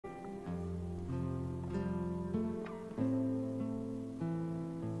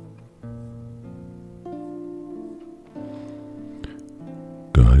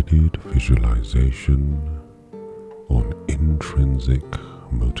guided visualization on intrinsic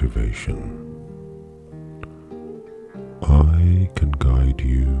motivation. I can guide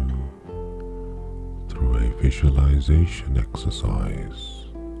you through a visualization exercise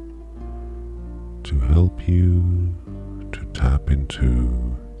to help you to tap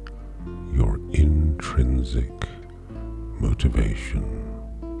into your intrinsic motivation.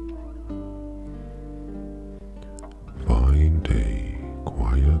 Find a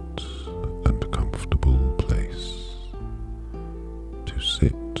quiet and comfortable place to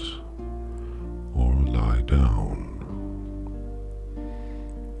sit or lie down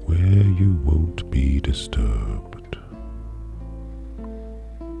where you won't be disturbed.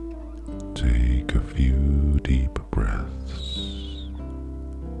 Take a few deep breaths,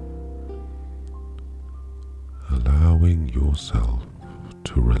 allowing yourself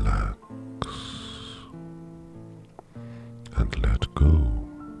to relax and let go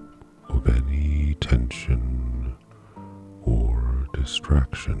of any tension or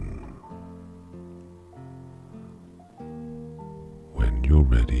distraction. When you're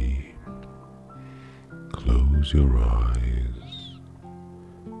ready, close your eyes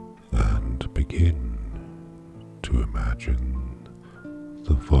and begin to imagine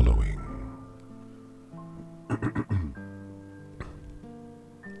the following.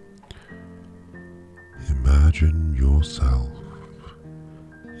 Imagine yourself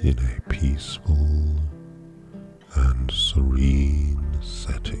in a peaceful and serene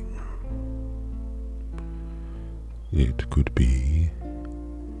setting. It could be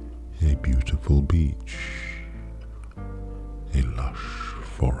a beautiful beach, a lush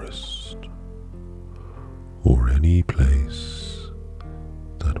forest, or any place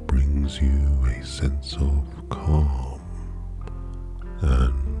that brings you a sense of calm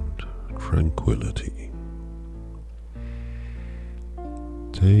and tranquility.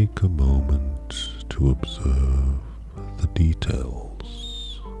 Take a moment to observe the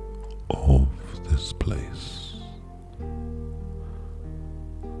details of this place.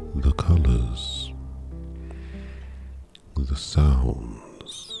 The colors, the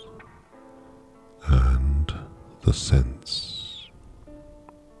sounds, and the scents.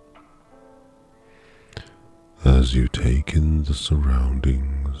 As you take in the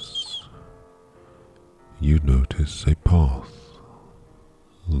surroundings, you notice a path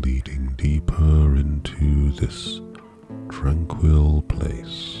leading deeper into this tranquil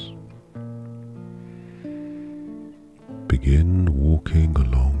place. Begin walking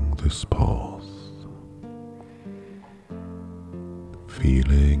along this path,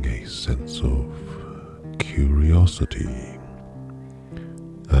 feeling a sense of curiosity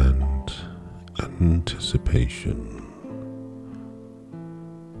and anticipation.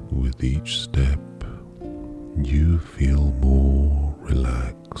 With each step, you feel more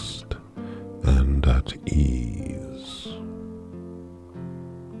relaxed and at ease.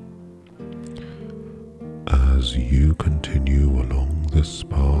 As you continue along this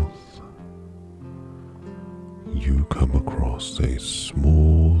path, you come across a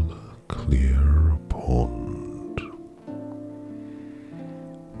small, clear pond.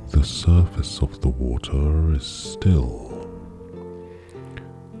 The surface of the water is still,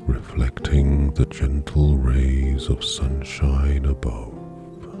 reflecting the gentle rays of sunshine above.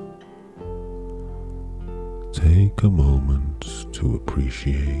 Take a moment to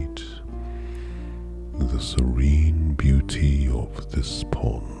appreciate the serene beauty of this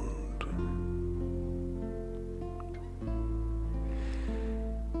pond.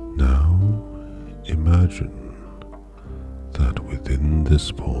 Now imagine that within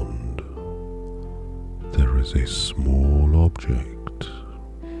this pond there is a small object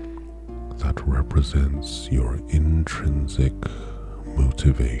that represents your intrinsic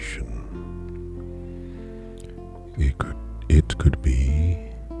motivation. It could be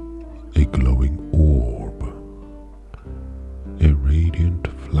a glowing orb, a radiant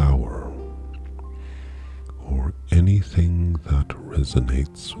flower, or anything that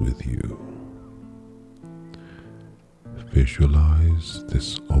resonates with you. Visualize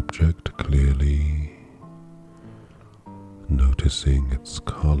this object clearly, noticing its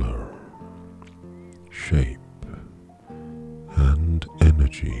color, shape, and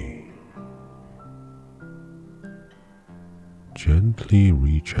energy. Gently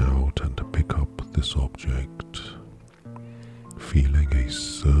reach out and pick up this object, feeling a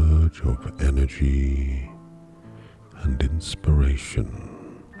surge of energy and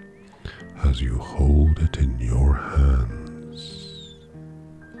inspiration as you hold it in your hands.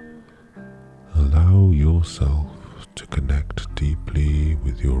 Allow yourself to connect deeply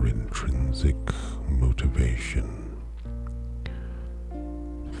with your intrinsic motivation.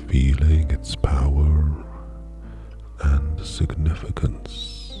 feeling its power and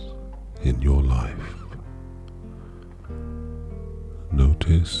significance in your life.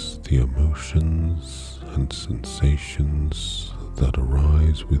 Notice the emotions and sensations that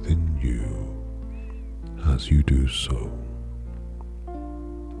arise within you as you do so.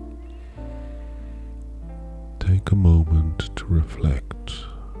 Take a moment to reflect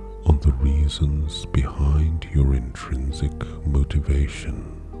on the reasons behind your intrinsic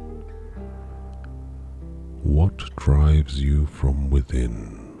motivation. What drives you from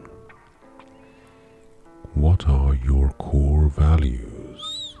within? What are your core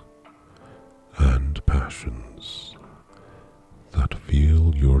values and passions that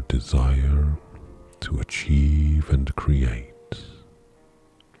fuel your desire to achieve and create?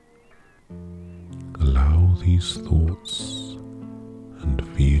 Allow these thoughts and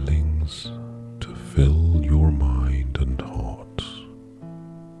feelings to fill your mind and heart.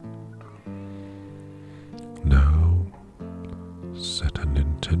 Now, set an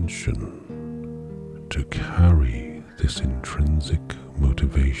intention to carry this intrinsic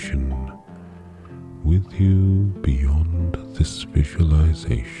motivation with you beyond this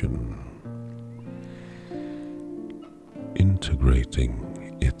visualization,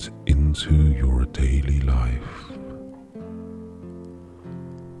 integrating it into your daily life.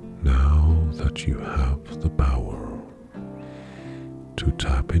 Now that you have the power to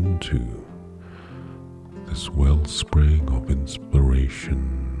tap into this wellspring of inspiration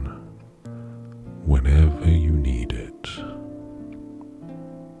whenever you need it.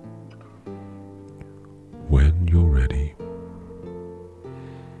 When you're ready,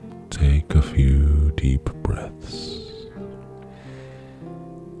 take a few deep breaths,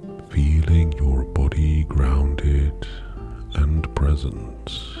 feeling your body grounded and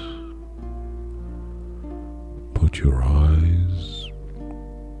present. Put your eyes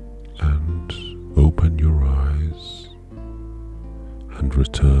and open your eyes and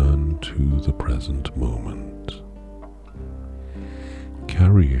return to the present moment,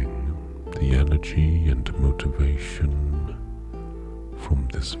 carrying the energy and motivation from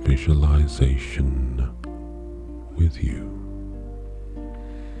this visualization with you.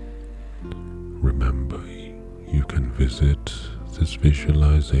 Remember, you can visit this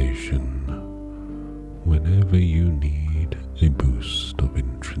visualization whenever you need a boost of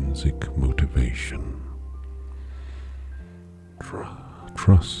intrinsic motivation.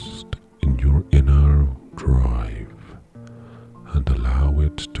 Trust in your inner drive and allow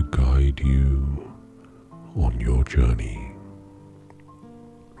it to guide you on your journey.